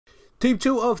Team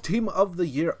 2 of Team of the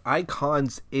Year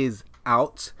Icons is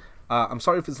out. I'm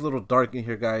sorry if it's a little dark in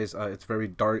here, guys. It's very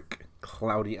dark,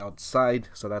 cloudy outside,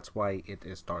 so that's why it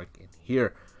is dark in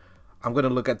here. I'm going to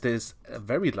look at this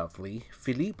very lovely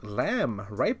Philippe Lahm,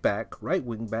 right back, right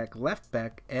wing back, left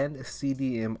back, and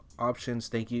CDM options.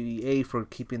 Thank you, EA, for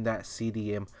keeping that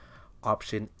CDM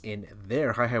option in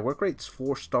there. High work rates,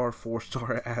 4-star,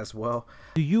 4-star as well.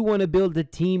 Do you want to build the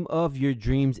team of your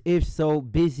dreams? If so,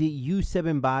 visit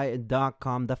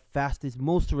u7buy.com, the fastest,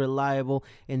 most reliable,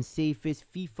 and safest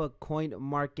FIFA coin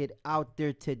market out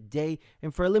there today.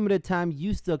 And for a limited time,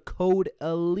 use the code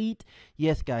ELITE.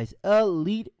 Yes, guys,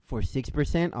 ELITE for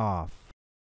 6% off.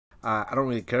 I don't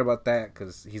really care about that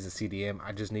because he's a CDM.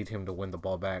 I just need him to win the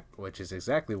ball back, which is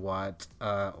exactly what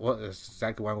it's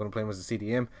exactly why I'm going to play him as a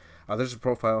CDM. There's a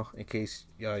profile in case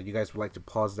you guys would like to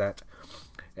pause that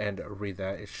and read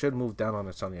that. It should move down on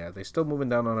its own. Yeah, they're still moving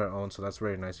down on their own, so that's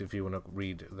very nice if you want to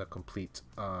read the complete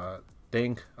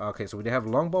thing. Okay, so we have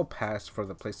long ball pass for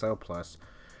the playstyle plus.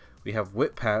 We have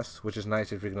whip pass, which is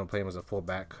nice if you're going to play him as a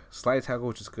fullback. Slide tackle,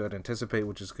 which is good. Anticipate,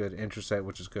 which is good. Intercept,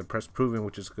 which is good. Press proven,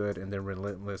 which is good. And then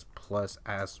relentless plus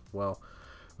as well,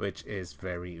 which is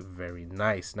very, very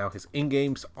nice. Now, his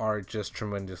in-games are just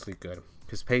tremendously good.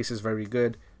 His pace is very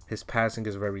good. His passing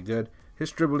is very good.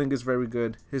 His dribbling is very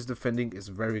good. His defending is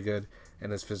very good.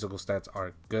 And his physical stats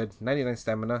are good. 99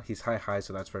 stamina. He's high,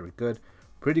 so that's very good.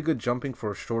 Pretty good jumping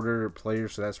for a shorter player,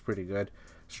 so that's pretty good.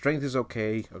 Strength is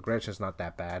okay. Aggression is not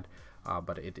that bad.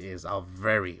 But it is a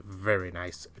very, very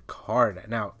nice card.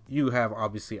 Now, you have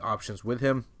obviously options with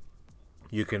him.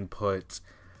 You can put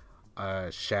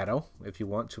Shadow if you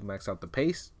want to max out the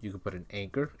pace. You can put an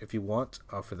Anchor if you want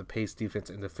for the pace, defense,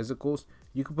 and the physicals.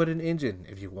 You can put an Engine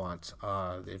if you want.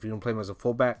 If you don't play him as a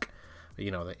fullback,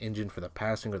 you know, the Engine for the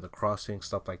passing or the crossing,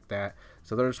 stuff like that.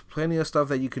 So there's plenty of stuff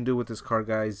that you can do with this card,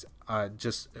 guys.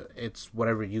 It's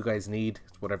whatever you guys need.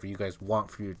 It's whatever you guys want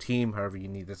for your team. However you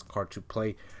need this card to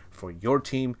play for your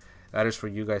team, that is for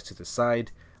you guys to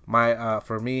decide.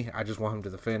 For me, I just want him to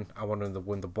defend. I want him to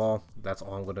win the ball. That's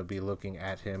all I'm going to be looking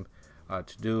at him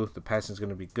to do. The passing is going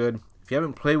to be good. If you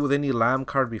haven't played with any Lahm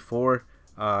card before,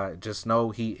 just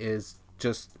know he is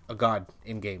just a god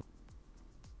in game.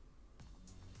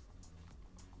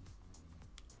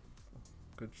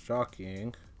 Good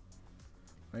jockeying,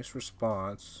 nice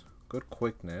response, good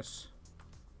quickness.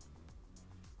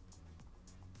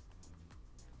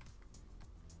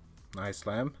 Nice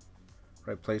Lahm,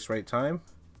 right place, right time,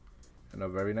 and a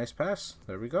very nice pass.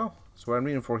 There we go. That's what I'm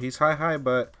reading for. He's high,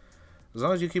 but as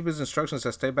long as you keep his instructions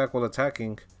to stay back while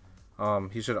attacking,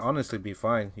 he should honestly be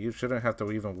fine. You shouldn't have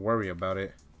to even worry about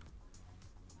it.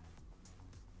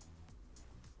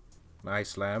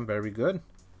 Nice Lahm, very good.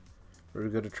 Very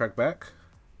good to track back.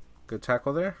 Good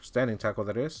tackle there. Standing tackle,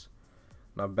 that is.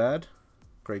 Not bad.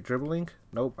 Great dribbling.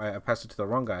 Nope, I passed it to the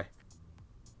wrong guy.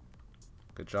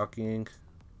 Good jockeying.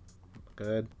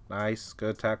 Good. Nice.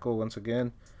 Good tackle once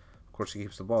again. Of course, he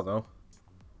keeps the ball, though.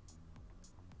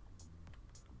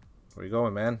 Where you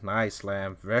going, man? Nice,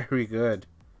 Lahm. Very good.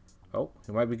 Oh,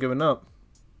 he might be giving up.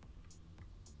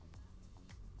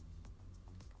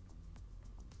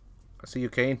 I see you,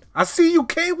 Kane. I see you,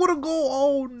 Kane. What a goal.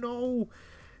 Oh, no.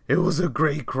 It was a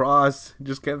great cross.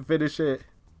 Just can't finish it.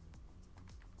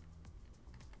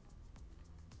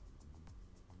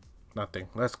 Nothing.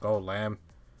 Let's go, Lahm.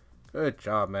 Good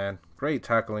job, man. Great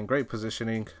tackling. Great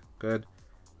positioning. Good.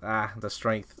 Ah, the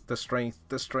strength. The strength.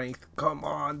 The strength. Come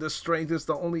on. The strength is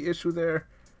the only issue there.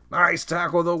 Nice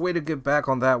tackle, though. Way to get back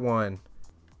on that one.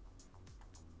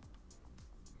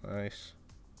 Nice.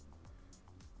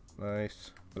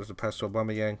 Nice. There's a pass to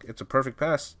Aubameyang. It's a perfect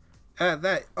pass. And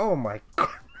that. Oh, my God.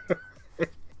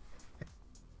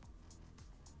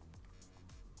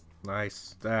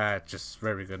 Nice. That just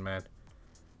very good, man.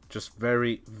 Just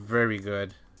very, very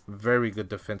good. Very good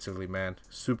defensively, man.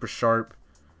 Super sharp,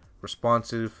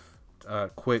 responsive,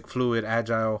 quick, fluid,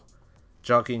 agile.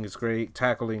 Jockeying is great.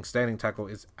 Tackling, standing tackle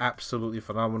is absolutely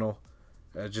phenomenal.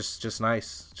 Just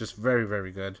nice. Just very,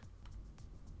 very good.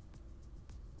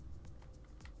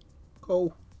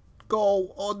 Go.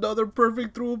 Go. Another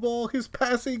perfect through ball. His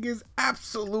passing is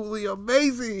absolutely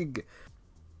amazing.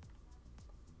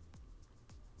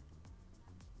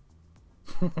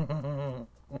 Alright,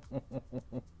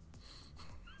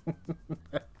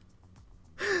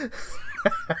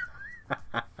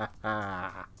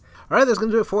 that's going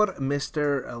to do it for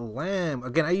Mr. Lahm.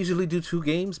 Again, I usually do 2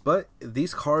 games, but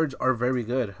these cards are very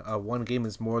good. 1 game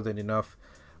is more than enough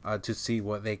to see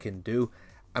what they can do.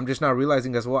 I'm just now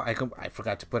realizing as well, I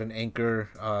forgot to put an anchor,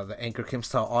 the anchor Kim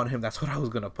style on him. That's what I was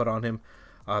going to put on him.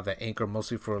 The anchor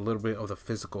mostly for a little bit of the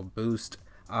physical boost.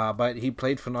 But he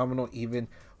played phenomenal even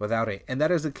without it. And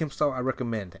that is a Kim style I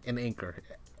recommend, an anchor.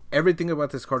 Everything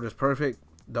about this card is perfect.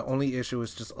 The only issue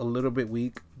is just a little bit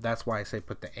weak. That's why I say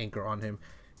put the anchor on him.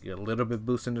 You get a little bit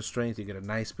boost in the strength. You get a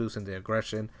nice boost in the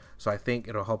aggression. So I think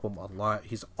it'll help him a lot.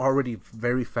 He's already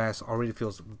very fast. Already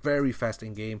feels very fast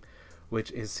in game,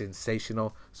 which is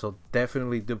sensational. So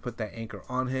definitely do put that anchor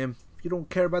on him. If you don't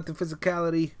care about the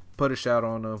physicality, put a shout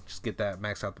on him. Just get that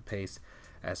max out the pace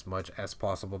as much as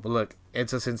possible. But look,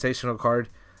 it's a sensational card.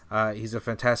 He's a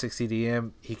fantastic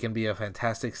CDM. He can be a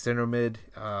fantastic center mid,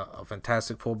 a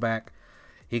fantastic fullback.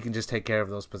 He can just take care of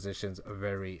those positions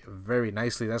very, very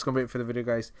nicely. That's going to be it for the video,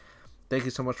 guys. Thank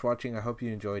you so much for watching. I hope you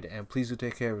enjoyed. And please do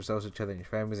take care of yourselves, each other, and your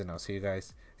families. And I'll see you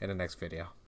guys in the next video.